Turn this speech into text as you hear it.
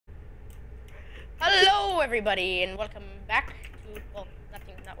Hello, everybody, and welcome back to, well,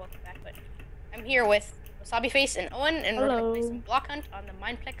 not welcome back, but I'm here with Wasabi Face and Owen, and we're going to play some block hunt on the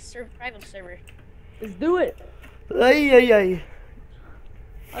Minplex survival server. Let's do it. Ay, ay,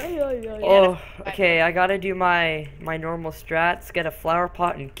 ay. Oh, okay, I gotta do my normal strats, get a flower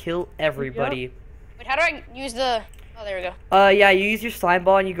pot and kill everybody. Yep. Wait, how do I use the... Oh, there we go. Yeah, you use your slime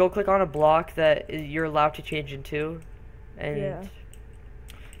ball and you go click on a block that you're allowed to change into. And yeah.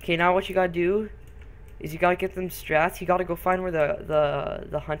 Okay, now what you gotta do is you gotta get them strats. You gotta go find where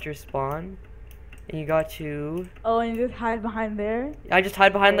the hunters spawn. And you got to... Oh, and you just hide behind there? I just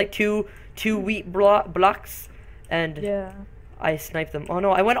hide behind like two wheat blocks and... Yeah. I sniped them. Oh no,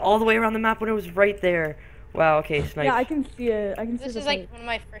 I went all the way around the map when it was right there. Wow, okay, snipe. Yeah, I can see it. I can see This is like one of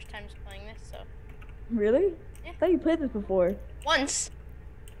my first times playing this, so... Really? Yeah. I thought you played this before. Once.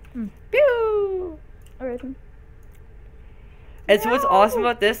 Pew! Alright then. And so what's awesome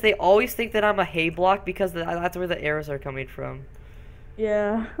about this, they always think that I'm a hay block because that's where the arrows are coming from.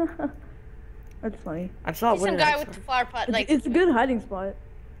 Yeah. That's funny. I'm still Some guy with the flower pot, like... It's a good hiding spot.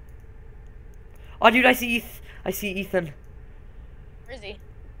 Oh, dude, I see Ethan. Where is he?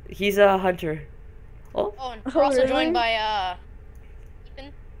 He's a hunter. Oh. Oh, and we're also really? joined by,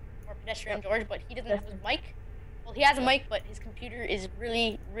 Ethan, or Pedestrian George, but he doesn't have his mic. Well, he has a mic, but his computer is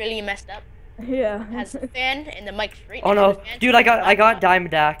really, really messed up. Yeah. It has a fan, and the mic's right Oh next no, to the fan, dude, so I got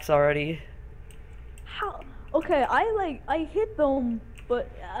diamond axe already. How? Okay, I hit them, but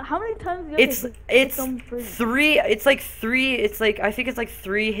how many times do you It's have to hit them for... three. It's like three. It's like I think it's like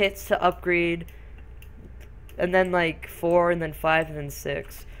 3 hits to upgrade, and then like 4, and then 5, and then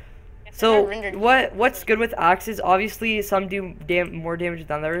 6. So what's good with axes? Obviously, some do more damage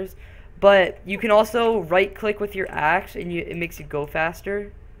than others, but you can also right click with your axe, and it makes you go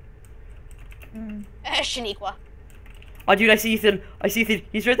faster. Shaniqua. Oh, dude, I see Ethan.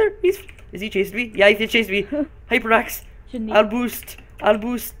 He's right there. Is he chasing me? Yeah, Ethan chased me. Hyperaxe. I'll boost.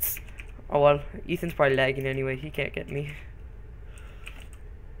 Oh well, Ethan's probably lagging anyway. He can't get me.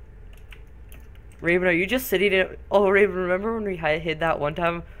 Raven, are you just sitting in... Oh, Raven, remember when we hid that one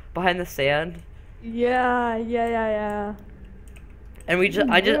time behind the sand? Yeah.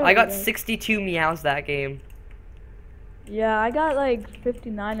 And I got 62 meows that game. Yeah, I got like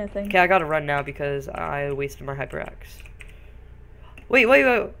 59, I think. Okay, I gotta run now because I wasted my hyperaxe. Wait,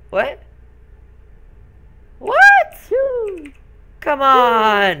 what? What? Phew. Come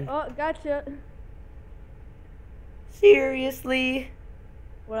on! Oh, gotcha. Seriously?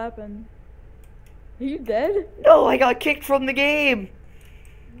 What happened? Are you dead? No, I got kicked from the game.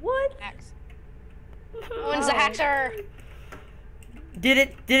 What? Axe. Owen's the hacker. Did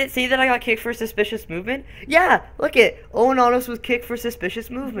it say that I got kicked for suspicious movement? Yeah, look it. Owen Autos was kicked for suspicious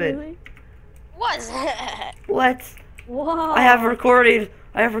movement. Really? Was. What? Wow. I have recording.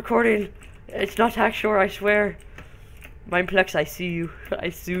 It's not Hackshore, I swear. Minplex, I see you. I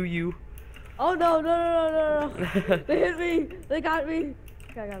sue you. Oh no. They hit me. They got me.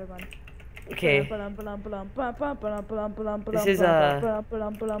 Okay, I gotta run. Okay. This is a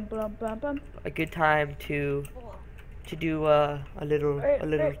good time to do a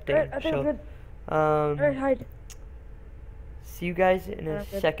little thing. So hide. see you guys in a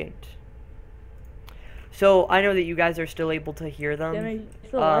second. So I know that you guys are still able to hear them.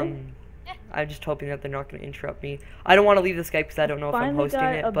 I'm just hoping that they're not going to interrupt me. I don't want to leave the Skype because I don't know if I'm hosting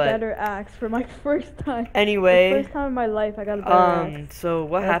it. A but better axe for my first time. Anyway, the first time in my life I got a better axe. So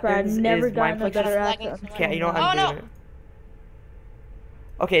what happens I've never is gotten a Minplex better just... axe. Okay, you know what, I'm doing it.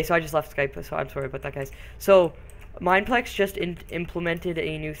 Okay, so I just left Skype, so I'm sorry about that, guys. So Minplex just implemented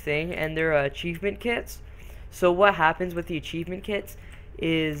a new thing, and they're achievement kits. So what happens with the achievement kits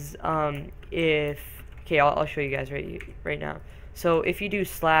is okay, I'll show you guys right now. So if you do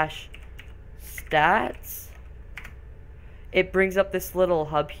 /stats, it brings up this little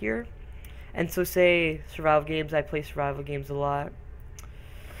hub here. And so say survival games, I play survival games a lot.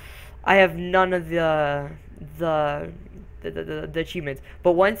 I have none of the achievements,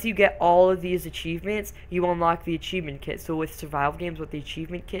 but once you get all of these achievements, you unlock the achievement kit. So with survival games, what the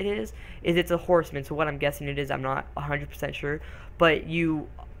achievement kit is it's a horseman. So what I'm guessing it is, I'm not 100% sure, but you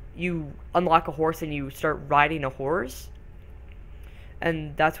unlock a horse and you start riding a horse,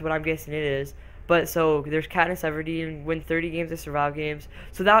 and that's what I'm guessing it is. But so there's Katniss Everdeen, win 30 games of survival games.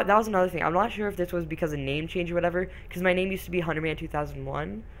 So that was another thing. I'm not sure if this was because of name change or whatever, because my name used to be Hunterman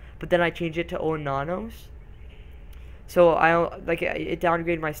 2001, but then I changed it to Owen Nanos. So it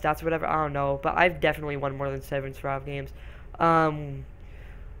downgraded my stats or whatever. I don't know, but I've definitely won more than 7 survival games.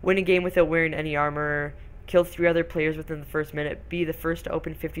 Win a game without wearing any armor. Kill 3 other players within the first minute. Be the first to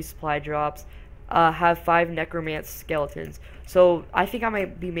open 50 supply drops. have 5 necromance skeletons. So I think I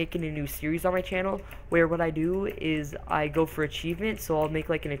might be making a new series on my channel where what I do is I go for achievements. So I'll make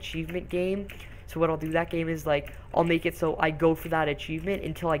like an achievement game. So what I'll do that game is like I'll make it so I go for that achievement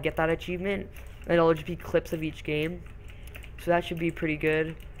until I get that achievement, and it'll just be clips of each game. So that should be pretty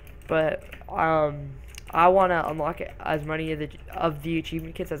good. But I want to unlock as many of the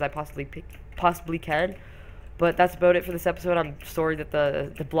achievement kits as I possibly can. But that's about it for this episode. I'm sorry that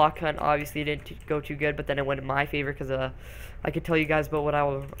the block hunt obviously didn't go too good, but then it went in my favor because I could tell you guys about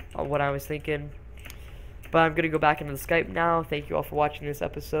what I was thinking. But I'm gonna go back into the Skype now. Thank you all for watching this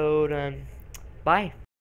episode, and bye.